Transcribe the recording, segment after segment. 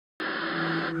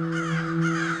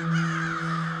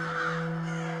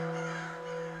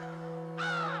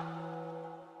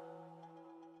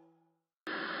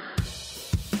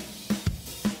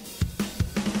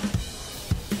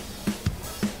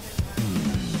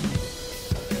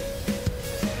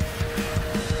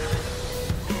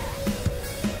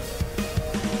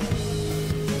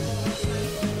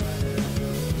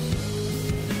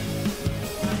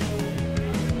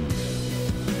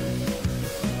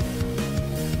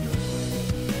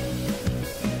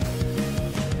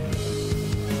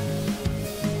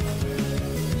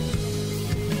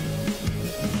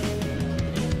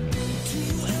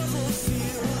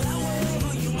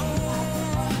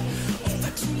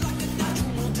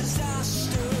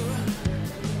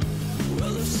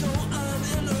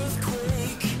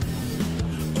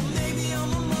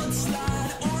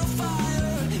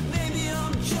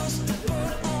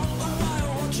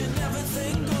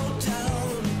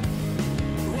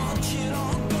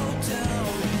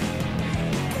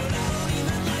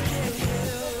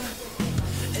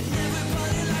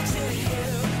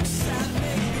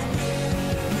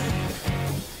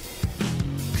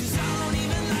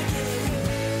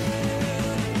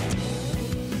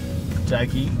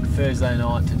Jakey, Thursday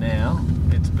night to now,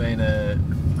 it's been a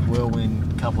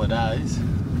whirlwind couple of days.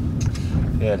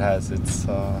 Yeah, it has. It's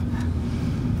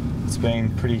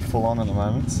been pretty full on at the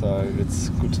moment, so it's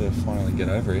good to finally get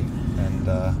over it and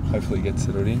hopefully get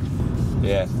settled in.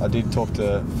 Yeah, I did talk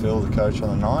to Phil, the coach, on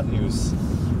the night. He was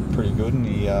pretty good, and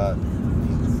he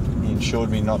ensured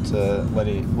me not to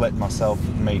let myself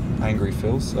meet Angry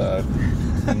Phil. So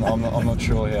I'm not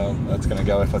sure how that's going to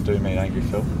go if I do meet Angry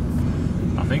Phil.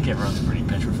 I think everyone's pretty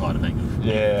petrified of Angry Phil.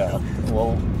 Yeah,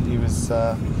 well, he was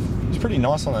pretty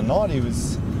nice on the night. He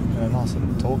was nice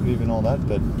and talkative and all that,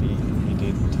 but he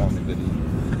did tell me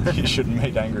that he shouldn't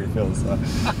meet Angry Phil, so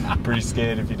pretty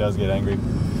scared if he does get angry.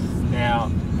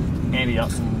 Now, Andy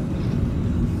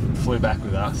Upson flew back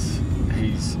with us.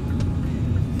 He's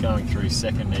going through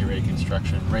second knee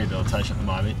rehabilitation at the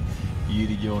moment. You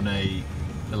did your knee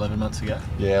 11 months ago?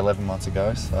 Yeah, 11 months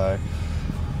ago, so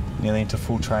nearly into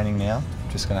full training now.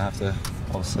 Just going to have to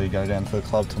obviously go down to the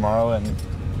club tomorrow and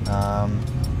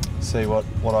see what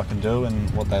I can do and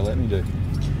what they let me do.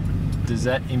 Does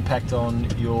that impact on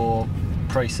your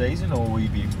pre-season, or will you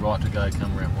be right to go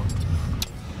come round one?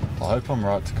 I hope I'm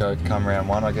right to go come round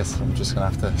one. I guess I'm just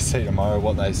going to have to see tomorrow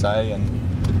what they say, and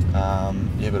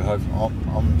yeah, but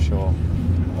I'm sure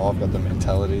I've got the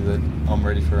mentality that I'm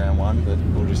ready for round one, but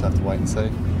we'll just have to wait and see.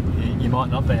 You might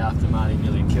not be after Marty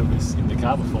nearly killed us in the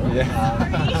car before. Yeah.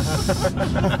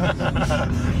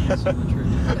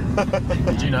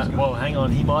 Did you know? Well, hang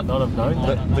on, he might not have known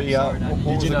that.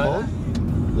 What was it called?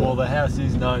 Well, the house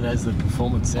is known as the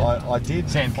Performance Centre. I did.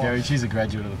 Sam Carey, she's a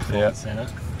graduate of the Performance Centre.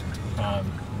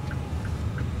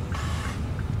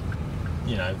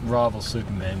 You know, rival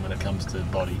Superman when it comes to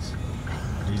bodies.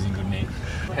 He's in good nick.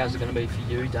 How's it going to be for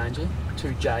you, Danger?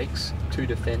 2 Jakes, 2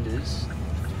 defenders,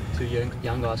 2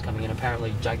 young guys coming in.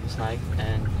 Apparently Jake the Snake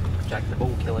and Jake the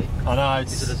Bull Kelly. I know.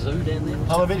 Is it a zoo down there?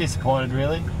 I'm a bit disappointed,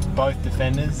 really. Both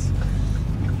defenders.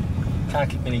 Can't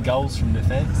kick many goals from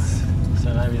defence,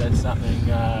 so maybe that's something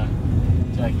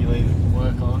Jakey Lee can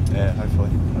work on. Yeah,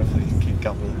 hopefully you can kick a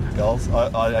couple of goals.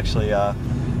 I actually,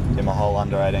 in my whole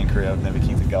under-18 career, I've never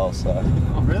kicked a goal, so...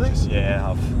 Oh, really? Yeah,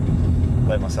 I've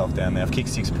let myself down there. I've kicked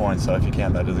 6 points, so if you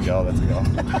count that as a goal, that's a goal.